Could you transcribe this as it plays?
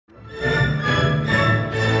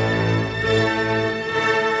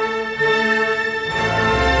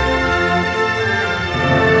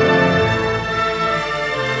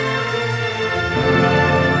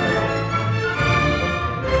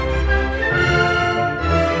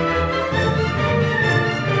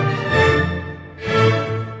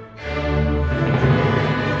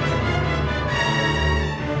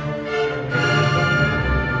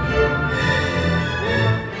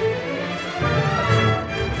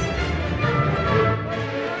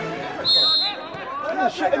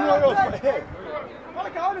shit anywhere else but here. Come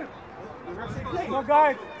on,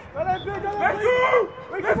 guys. Let's go! Let's go!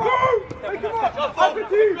 Make him up! As a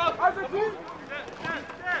team! As a team!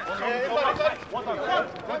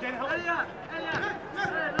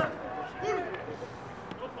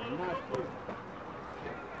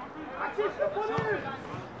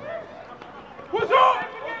 What's up?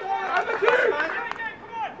 As a team!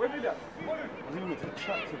 Where's he at? I'm going to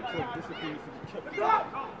chat to him, discipline to the chip.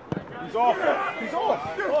 He's off! He's off!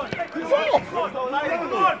 He's off! Come on!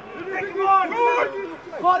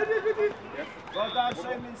 Well done, show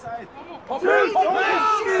him inside.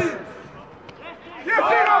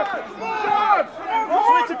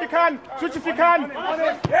 Switch if you can! Switch if you can!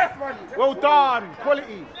 Well done!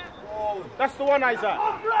 Quality! That's the one, Isaac.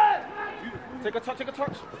 Take a touch, take a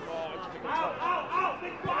touch.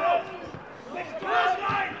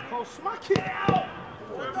 Oh, smack it!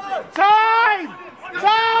 Time!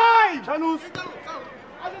 Time! Channels!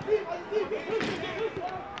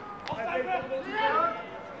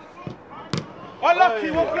 Unlucky,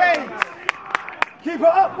 well played! Keep it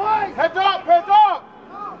up, boys! Head up, head up!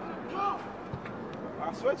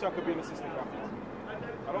 I swear to you I could be an assistant captain.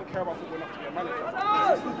 I don't care about football enough to be a manager.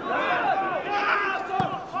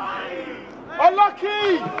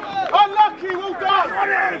 Unlucky! Unlucky, well done!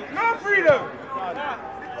 No freedom!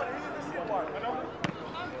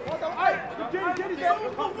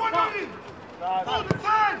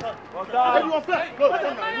 Well done! Everyone flat! Go!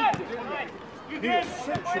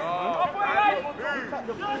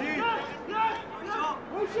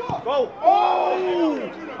 Go! Oh!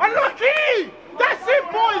 Unlucky! That's it,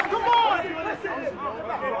 boys! Come on!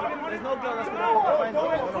 There's no girl that's going to find it.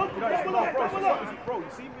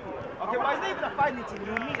 Okay, but it's not even a fighting team.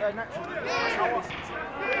 You'll meet her naturally. That's how I see it.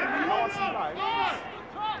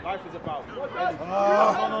 Life is about. It's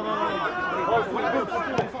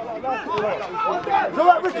all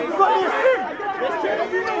right, Richard, you've got this!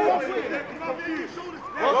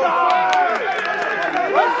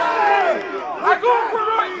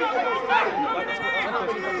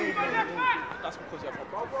 That's because you have a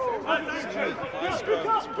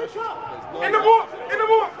In the box! In the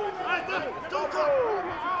box!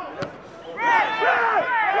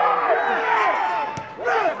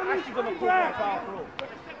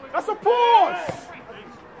 That's a pause!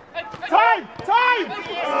 Time! Time!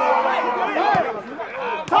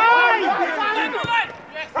 Time!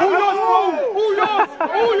 All yours, bro! All yours!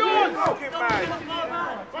 All yours!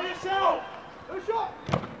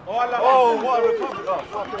 Oh, I love what a recovery! Oh,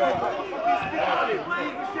 fuck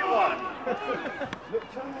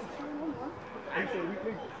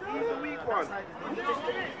He's the weak one.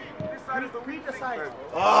 This side is the weaker side.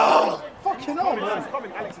 Oh, fucking hell, man. It's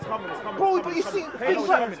coming, Alex, it's coming, it's coming. Bro, but you see,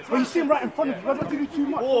 but you see him right in front of you. I don't do too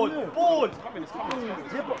much. Board. It's coming, it's coming.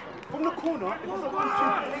 Yeah, but from the corner, it doesn't want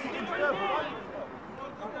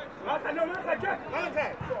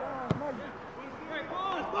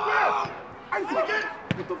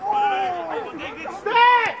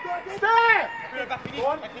Stay! Stay!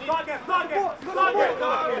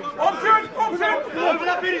 Option! Option!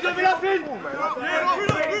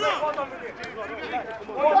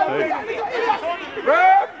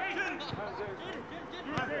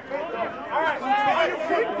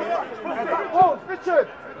 Oh, Richard!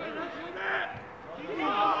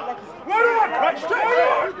 What on?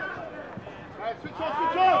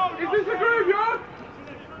 Switch on! Is this the graveyard?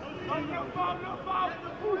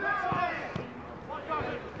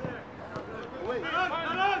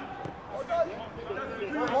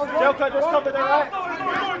 Jelka, just cover there, right?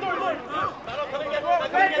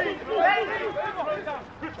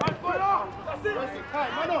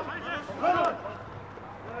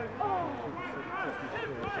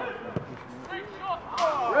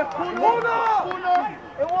 Corner!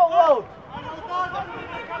 In what world?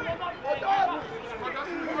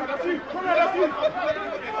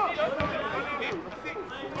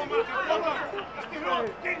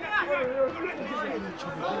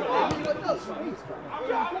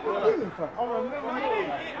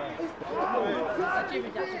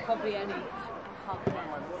 Probably only half an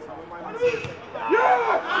hour.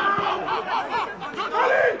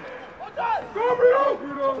 Go, Bruno!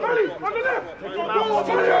 Stanley, on the left! Go,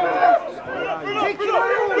 Stanley, on the left! Take it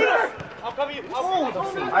on the left! I'll cover you. I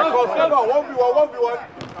can't say no, 1v1, 1v1.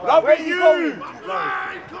 Love you!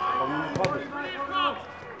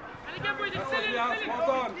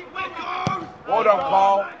 Well done,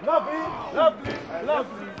 Carl. Lovely, lovely,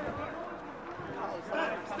 lovely.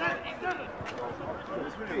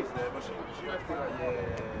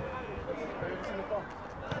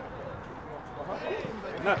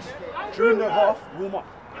 Next, during the half, warm up.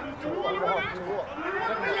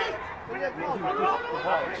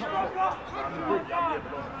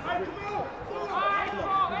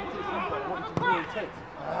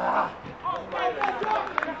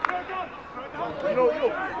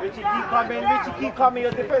 Richie, keep coming.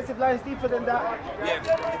 Your defensive line is deeper than that.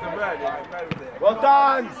 Well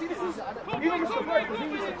done. Even Mr. Boy, because he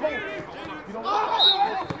used to coach. You know what?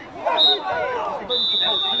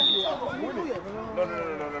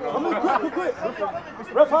 No. Quick.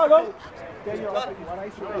 Ref, Harlow. That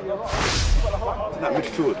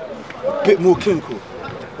midfield, a bit more clinical.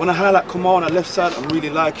 When I highlight Kamal on the left side, I'm really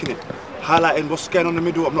liking it. Highlighting what's going on in the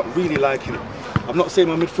middle, I'm not really liking it. I'm not saying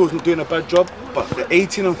my midfield's not doing a bad job, but the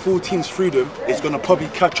 18 and 14's freedom is going to probably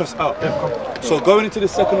catch us out. So going into the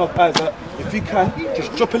second half, Isaac, if you can,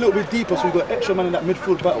 just drop a little bit deeper so we've got extra man in that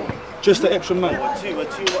midfield battle. Just the extra man. We're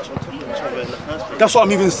too much on top of each other in the first place. That's what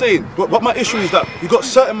I'm even saying. But my issue is that you got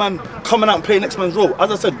certain man coming out and playing next man's role. As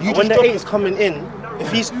I said, you when just the drop 8 is coming in,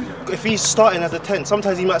 if he's starting as a 10,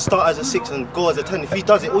 sometimes he might start as a 6 and go as a 10. If he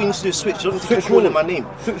does it, all he needs to do is switch. You don't need to keep calling my name.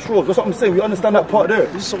 Switch roles. That's what I'm saying. We understand that part there.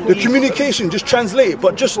 The communication, just translate it.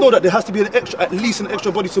 But just know that there has to be at least an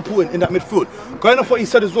extra body supporting in that midfield. Going off what he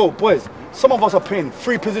said as well, boys. Some of us are playing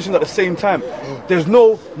 3 positions at the same time. There's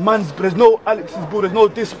no Alex's ball. There's no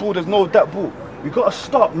this ball. There's no that ball. We got to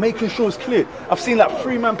start making sure it's clear. I've seen like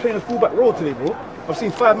 3 man playing a fullback role today, bro. I've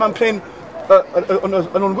seen 5 man playing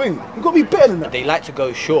on wing. You've got to be better than that. They like to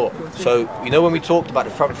go short. So, you know when we talked about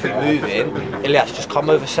the front 3 moving, Ilyas, just come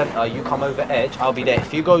over centre, you come over edge, I'll be there.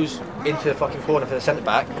 If he goes into the fucking corner for the centre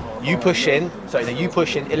back, you push in,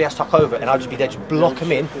 Ilyas tuck over, and I'll just be there, just block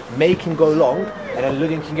him in, make him go long, and then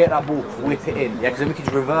Ludin can get that ball, whip it in. Yeah, because then we can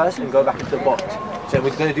just reverse and go back into the box. So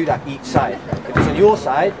we're going to do that each side. If it's on your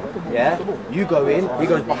side, yeah, you go in, he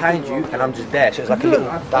goes behind you, and I'm just there. So it's like a little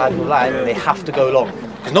diagonal line, and they have to go long.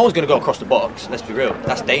 Because no one's going to go across the box, let's be real.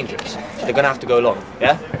 That's dangerous. So they're going to have to go long,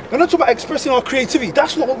 yeah? We're not talking about expressing our creativity.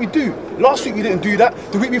 That's not what we do. Last week we didn't do that.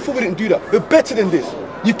 The week before we didn't do that. We're better than this.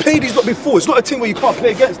 You played these lot before. It's not a team where you can't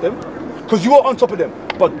play against them. Because you are on top of them.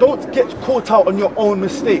 But don't get caught out on your own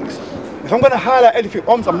mistakes. If I'm going to highlight anything,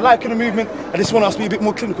 I'm liking the movement. I just want us to be a bit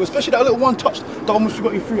more clinical. Especially that little one touch that almost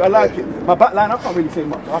got you through. I like it. My back line, I can't really say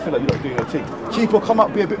much. I feel like you're not doing your thing. Keeper, come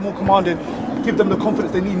up, be a bit more commanding. Give them the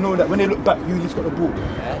confidence they need, knowing that when they look back, you just got the ball.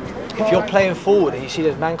 If you're playing forward and you see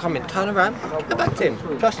this man coming, turn around, go back to him,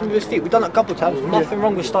 trust him with his feet. We've done it a couple of times, nothing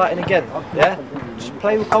wrong with starting again, yeah? Just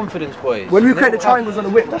play with confidence, boys. When we create the triangles on the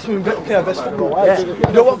whip, that's when we play our best football. Yeah. You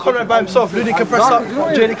don't want Conrad by himself, Ludin can press up,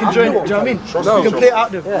 Jenny can join it, do you know what I mean? We can play it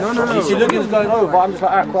out there. Yeah. No. You see Ludin's going over, I'm just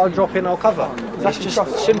like, alright, I'll drop in, I'll cover. That's just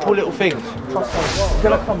simple little things. Trust us.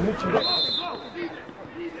 Gonna come literally.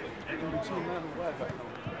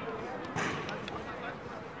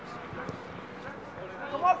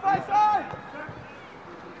 Come on, Fireside!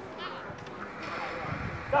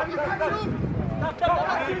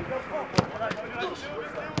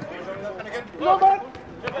 No, man!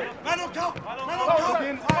 Man on top!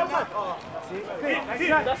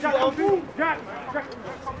 That's what I'll do. Jack!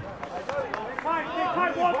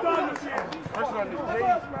 Time, well done! Pressure on his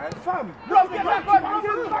legs, man. Fam! Rob, get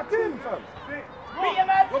back in, fam! Beat him,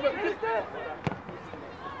 man! Go,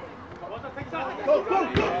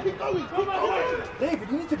 keep going! David,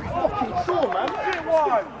 you need to be fucking sure, man! Get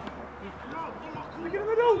one! Look in the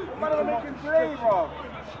middle! Man, I'm making play, bro!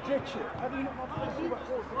 Stretch it. How do you not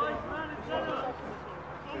offside, man!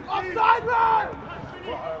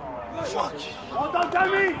 Fuck! Well done,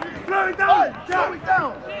 Jamie! Slow it down! Slow it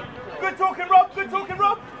down! Good talking,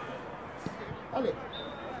 Rob! Alex.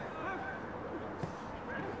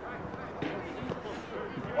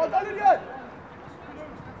 Well done, Idiot!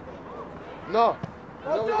 No!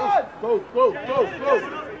 Well done! Go!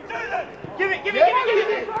 Give it!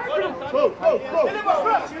 Go!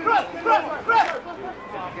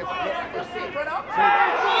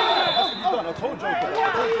 I told you.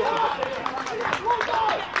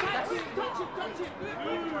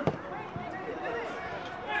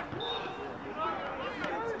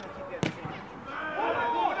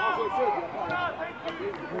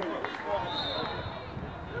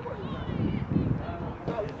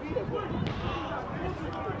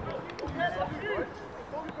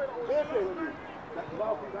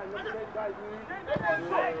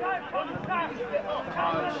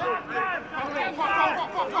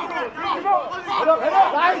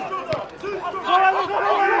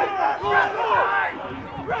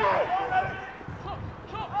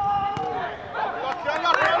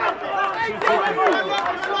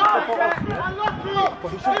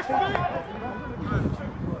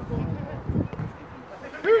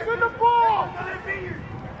 Who's in the ball?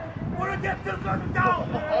 Want to get this one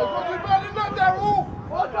down?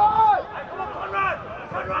 Well done! Come on, Conrad!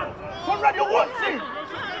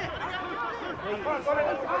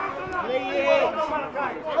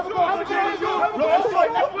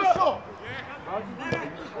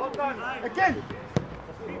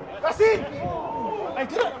 Hey,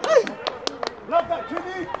 get up! Hey! Love that,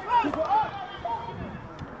 Jimmy! Keep it up!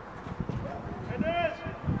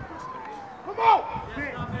 Come on!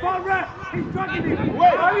 Barnet! He's dragging him!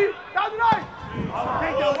 Wait! Down the line!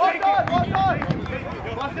 Take it! One done!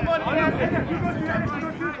 Pass him on!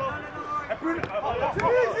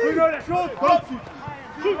 Bruno, that's yours! Come on,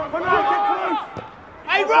 get close!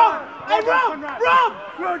 Hey, Rob! Hey, Rob!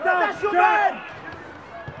 Rob! That's your man!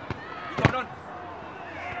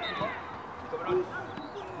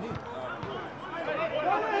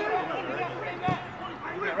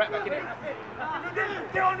 Right back in it.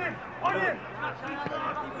 Get on him! On him!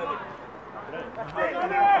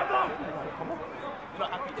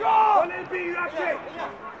 Don't let it be you, that's it!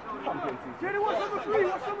 Jenny, what's number 3?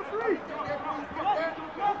 What's number 3?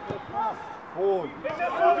 Boy.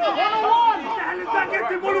 1-on-1! Get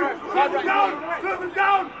him, serve him down! Serve him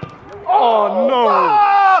down! Oh no!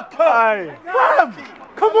 Hey! Bam!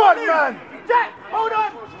 Come on, man! Jack, hold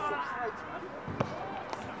on!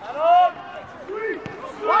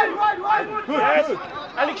 Wide! Yes!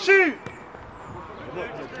 Alex, shoot!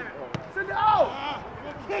 Send it out!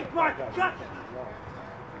 Kick, man! Cut!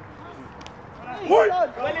 Well in,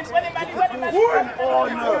 man. Oh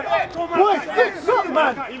no! Boy, fix up,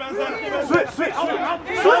 man! Switch! Switch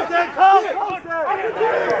there, Carl!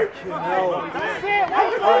 That's it!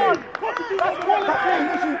 That's quality!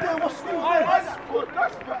 What's still there?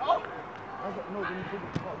 That's better!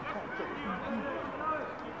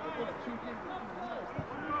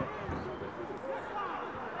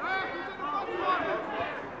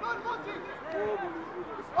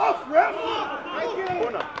 Off, ref!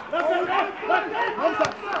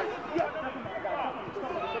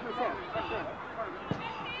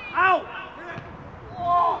 Out!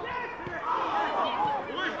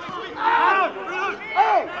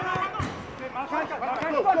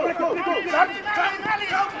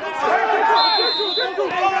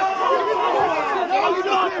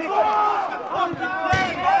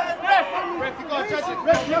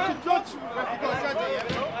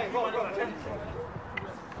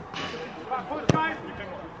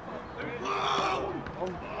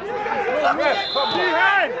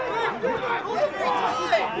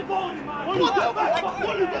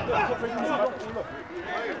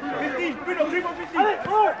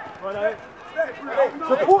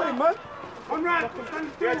 Support him, man. One right.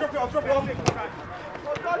 Yeah, drop it off. Well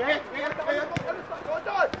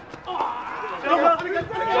done.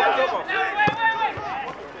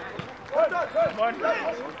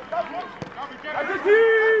 As a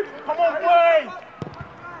team! Come on, boys!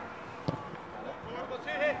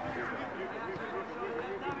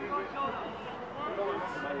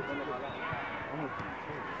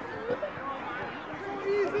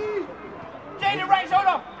 Jay the right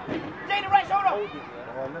shoulder!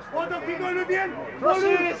 Hold up, keep going at the end!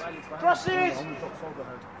 Crosses!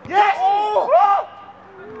 Yes! Oh!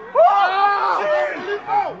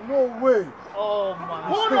 No way. Oh my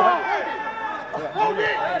Hold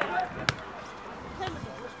it!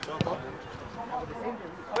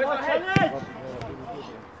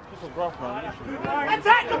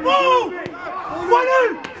 Attack the ball! One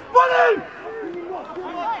in!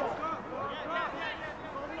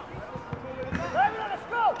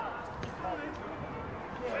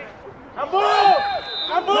 Come on,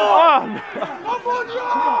 Ryan!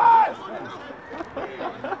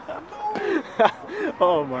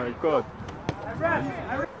 Oh my god.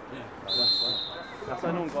 That's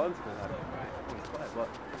why no one got onto that.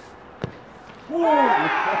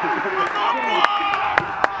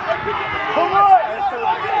 Come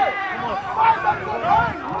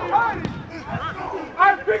on!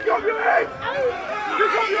 And pick up your head!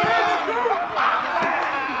 Pick up your head!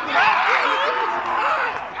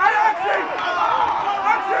 And action!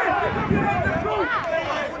 Action! Pick up your head, let's go!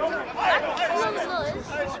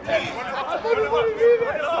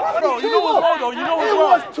 Bro, you know what's wrong though? You know what's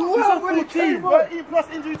wrong? It was 12 14 plus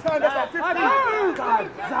injury time, that's at 15. God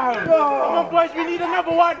damn. Come on boys, we need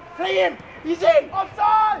another one. Play him. He's in.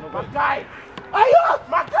 Offside. Mackay. Ayo!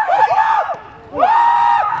 Mackay!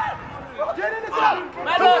 Ayo! Get in the club.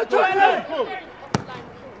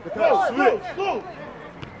 Go.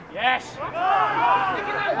 Yes.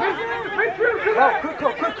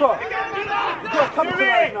 Quicker. You gotta come to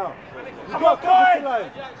line now. You gotta come to line.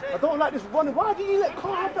 I don't like this running. Why did you let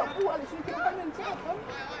Carl have that ball, Alex? You can run inside, man.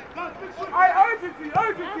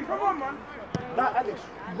 Urgency, come on, man. That Alex,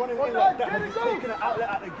 running in like that, he's taking an outlet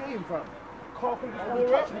out of the game, fam. Carl can just one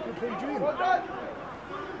touch and he can play dream.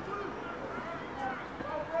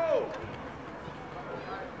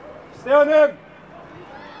 Stay on him.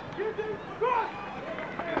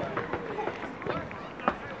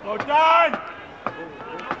 Well done.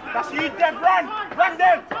 That's you, Dev, run! Run,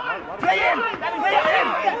 Dev! Play in! Play in!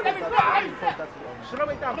 Slow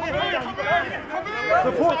it down,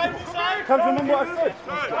 Support. Can't remember what I said.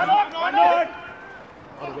 Run on!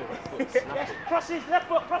 Crosses, left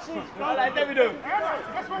foot, crosses! I like Davido.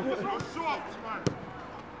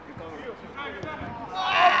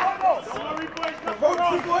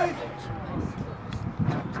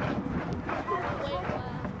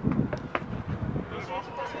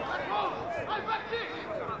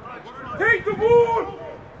 Take the ball!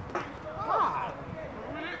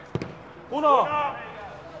 Corner!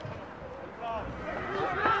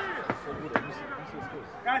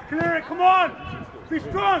 Guys, clear it, come on! Be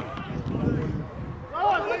strong!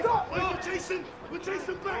 We're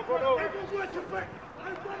chasing back! Everyone's working back!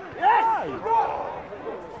 Yes!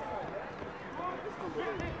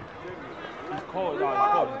 He's cold, he's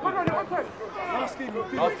cold. Last game.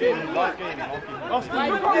 Last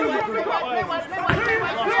game.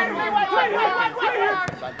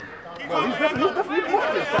 He's definitely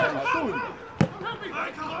posted something.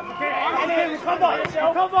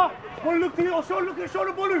 Recover! Ball look to you,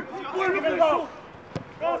 shoulder ball look! Ball look to you!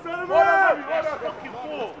 Go, Sullivan!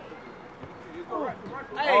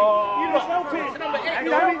 Hey, you must help it! Number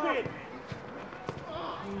 8,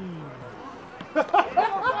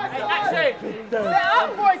 Hey, set up,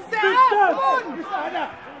 boys! Set up!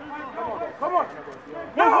 Come on!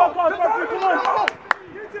 Come on!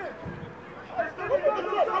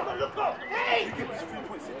 Hey!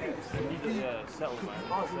 Settle,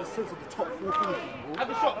 man. In the sense of the top 4 finishing. Have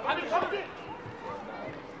a shot!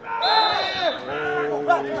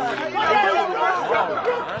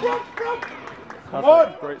 Come on!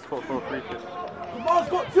 Great spot for a free kick. Kamal's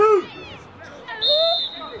got 2!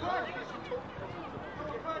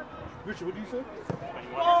 Richard, what do you say?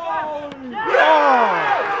 I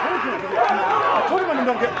told him I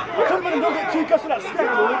don't get too close to that skank,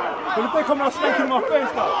 boy. But if they come out skanking in my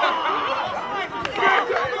face, now.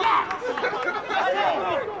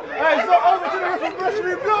 Hey, it's not over to the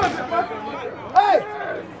referee blood, man. Hey!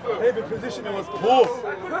 David's positioning was poor.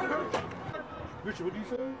 Richard, what do you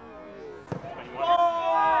say? I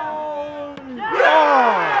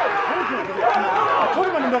told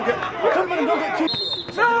him I don't get too.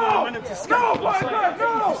 No!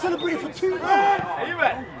 Celebrate for 2 men! Are you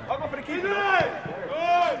ready? I'll go for the keeper.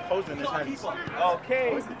 Holding his hands.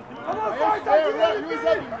 Okay. Come on,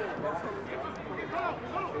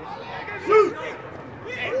 shoot!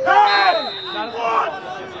 Hey! Come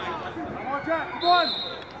on, Jack, come on!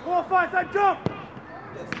 4, 5, side jump!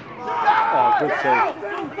 Oh, good save.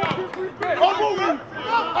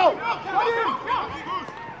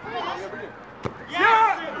 Yeah!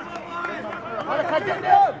 Get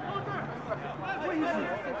down!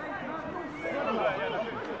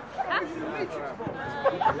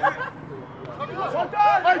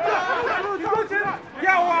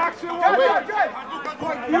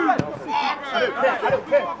 I don't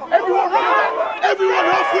care. Everyone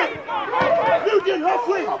halfway! You did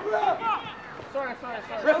halfway! Sorry.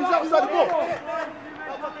 Referee's outside the ball.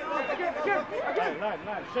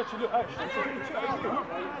 Nine. Shut your look.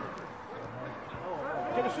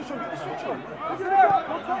 Get the switch on.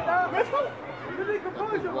 Let's go. You need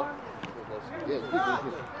composure, man.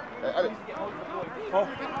 Yeah, Alex. Oh.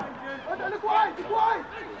 Look wide. Go on.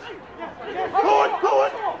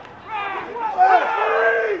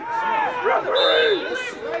 Referee!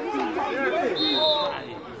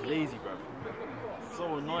 He's lazy, bro. So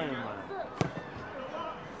annoying, man.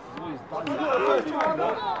 He's always done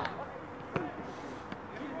that.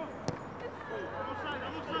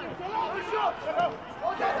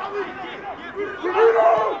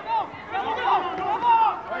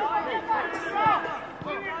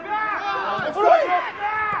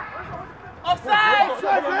 Offside!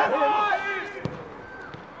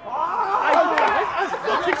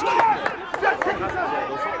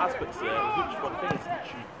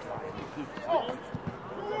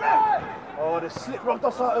 Oh, the slip rocked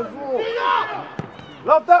us out as well.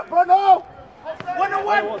 Love that, Bruno!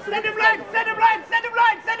 1-on-1! Send him line!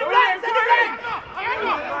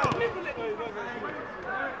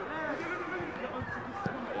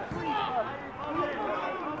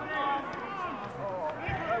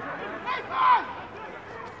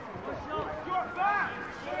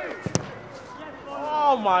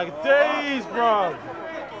 Oh my days, bro!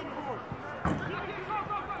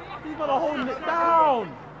 He's gonna hold it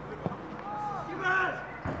down!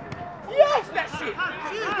 Yes, that's it!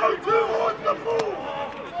 Go towards the ball!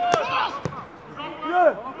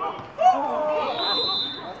 Yeah!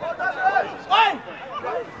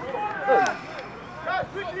 Guys,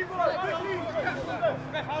 quickly, boys, quickly!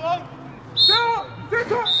 How long? Stop!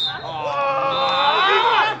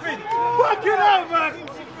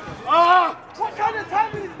 kind of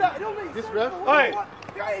timing is that? It don't make This sense. ref? Hey.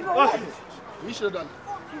 We should have done.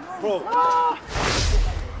 Bro.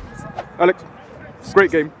 Alex,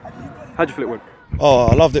 great game. How'd you feel it went? Oh,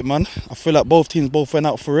 I loved it, man. I feel like both teams went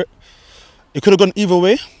out for it. It could have gone either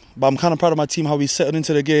way, but I'm kind of proud of my team, how we settled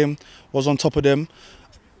into the game, was on top of them.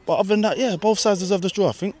 But other than that, yeah, both sides deserve this draw,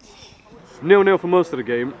 I think. 0-0 for most of the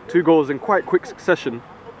game, 2 goals in quite quick succession,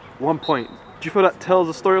 1 point. Do you feel that tells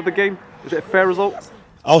the story of the game? Is it a fair result?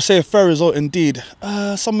 I'll say a fair result indeed.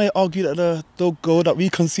 Some may argue that the goal that we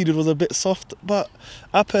conceded was a bit soft, but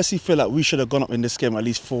I personally feel like we should have gone up in this game at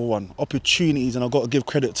least 4-1. Opportunities, and I've got to give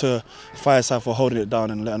credit to Fireside for holding it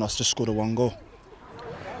down and letting us just score the 1 goal.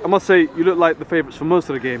 I must say, you look like the favourites for most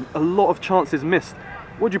of the game. A lot of chances missed.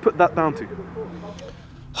 What do you put that down to?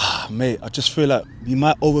 Mate, I just feel like we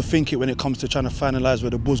might overthink it when it comes to trying to finalise where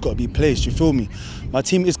the ball's got to be placed, you feel me? My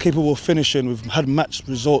team is capable of finishing. We've had match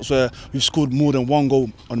results where we've scored more than 1 goal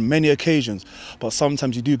on many occasions, but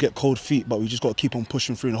sometimes you do get cold feet, but we just got to keep on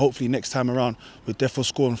pushing through, and hopefully next time around we're definitely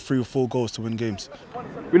scoring 3 or 4 goals to win games.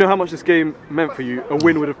 We know how much this game meant for you. A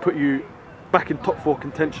win would have put you back in top 4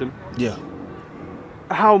 contention. Yeah.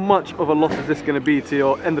 How much of a loss is this going to be to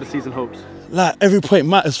your end of the season hopes? Like, every point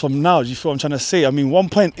matters from now, do you feel what I'm trying to say? I mean, 1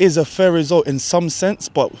 point is a fair result in some sense,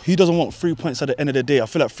 but who doesn't want 3 points at the end of the day? I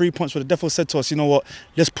feel like 3 points would have definitely said to us, you know what,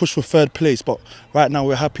 let's push for 3rd place. But right now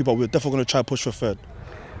we're happy, but we're definitely going to try to push for 3rd.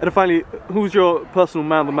 And then finally, who's your personal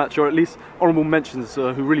man of the match, or at least honourable mentions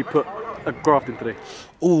who really put a graft in today?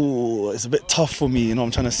 Oh, it's a bit tough for me, you know what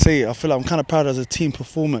I'm trying to say? I feel like I'm kind of proud as a team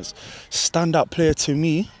performance. Standout player to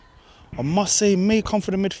me, I must say, may come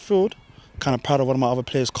from the midfield. Kind of proud of one of my other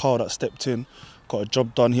players, Carl, that stepped in, got a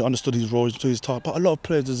job done. He understood his role, to his task. But a lot of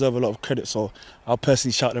players deserve a lot of credit, so I'll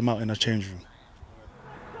personally shout them out in the change room.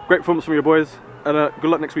 Great performance from your boys, and good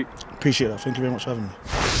luck next week. Appreciate that. Thank you very much for having me.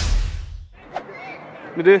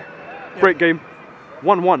 Nadir, great game,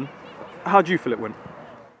 1-1. How do you feel it went?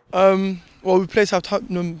 Well, we played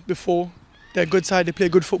Tottenham before. They're a good side. They play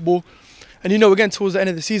good football. And you know, we're getting towards the end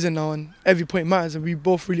of the season now, and every point matters, and we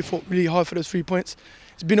both really fought really hard for those 3 points.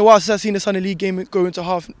 It's been a while since I've seen the Sunday League game go into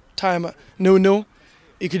half time at 0-0.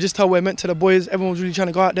 You could just tell we're meant to the boys. Everyone was really trying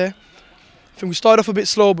to go out there. I think we started off a bit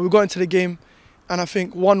slow, but we got into the game, and I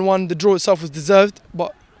think 1-1, the draw itself was deserved,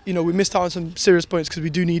 but you know, we missed out on some serious points because we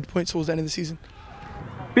do need points towards the end of the season.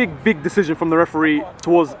 Big decision from the referee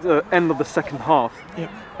towards the end of the second half. Yeah.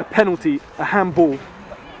 A penalty, a handball. Do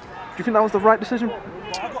you think that was the right decision?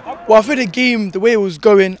 Well, I think the game, the way it was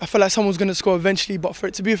going, I felt like someone was going to score eventually, but for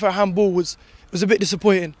it to be for a handball was a bit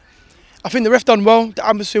disappointing. I think the ref done well. The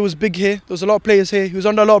atmosphere was big here. There was a lot of players here. He was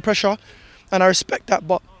under a lot of pressure, and I respect that.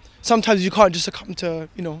 But sometimes you can't just succumb to,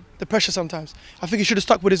 you know, the pressure. Sometimes I think he should have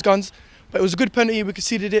stuck with his guns. But it was a good penalty. We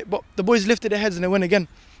conceded it, but the boys lifted their heads and they went again.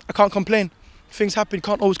 I can't complain. Things happen. You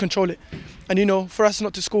can't always control it. And you know, for us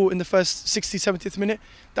not to score in the first 60th, 70th minute,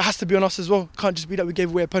 that has to be on us as well. Can't just be that we gave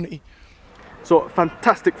away a penalty. So,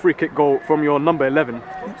 fantastic free kick goal from your number 11.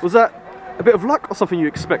 Was that a bit of luck or something you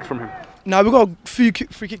expect from him? Now, we've got a few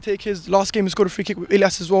free kick takers. Last game we scored a free kick with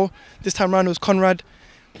Ilyas as well. This time round it was Conrad.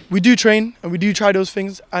 We do train and we do try those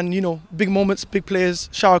things, and you know, big moments, big players.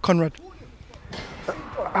 Shout out Conrad.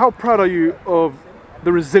 How proud are you of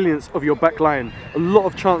the resilience of your back line? A lot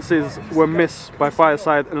of chances were missed by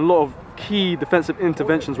Fireside and a lot of key defensive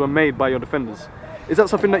interventions were made by your defenders. Is that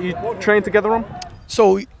something that you train together on?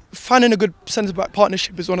 So, finding a good centre-back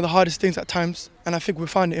partnership is one of the hardest things at times, and I think we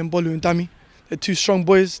found it in Bolu and Dami. They're 2 strong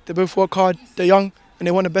boys, they both work hard, they're young, and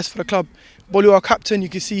they want the best for the club. Bolu, our captain, you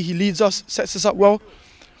can see he leads us, sets us up well.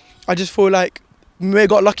 I just feel like we may have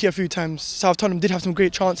got lucky a few times. South Tottenham did have some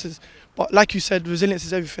great chances, but like you said, resilience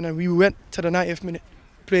is everything, and we went to the 90th minute,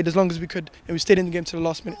 played as long as we could, and we stayed in the game to the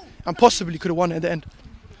last minute, and possibly could have won it at the end.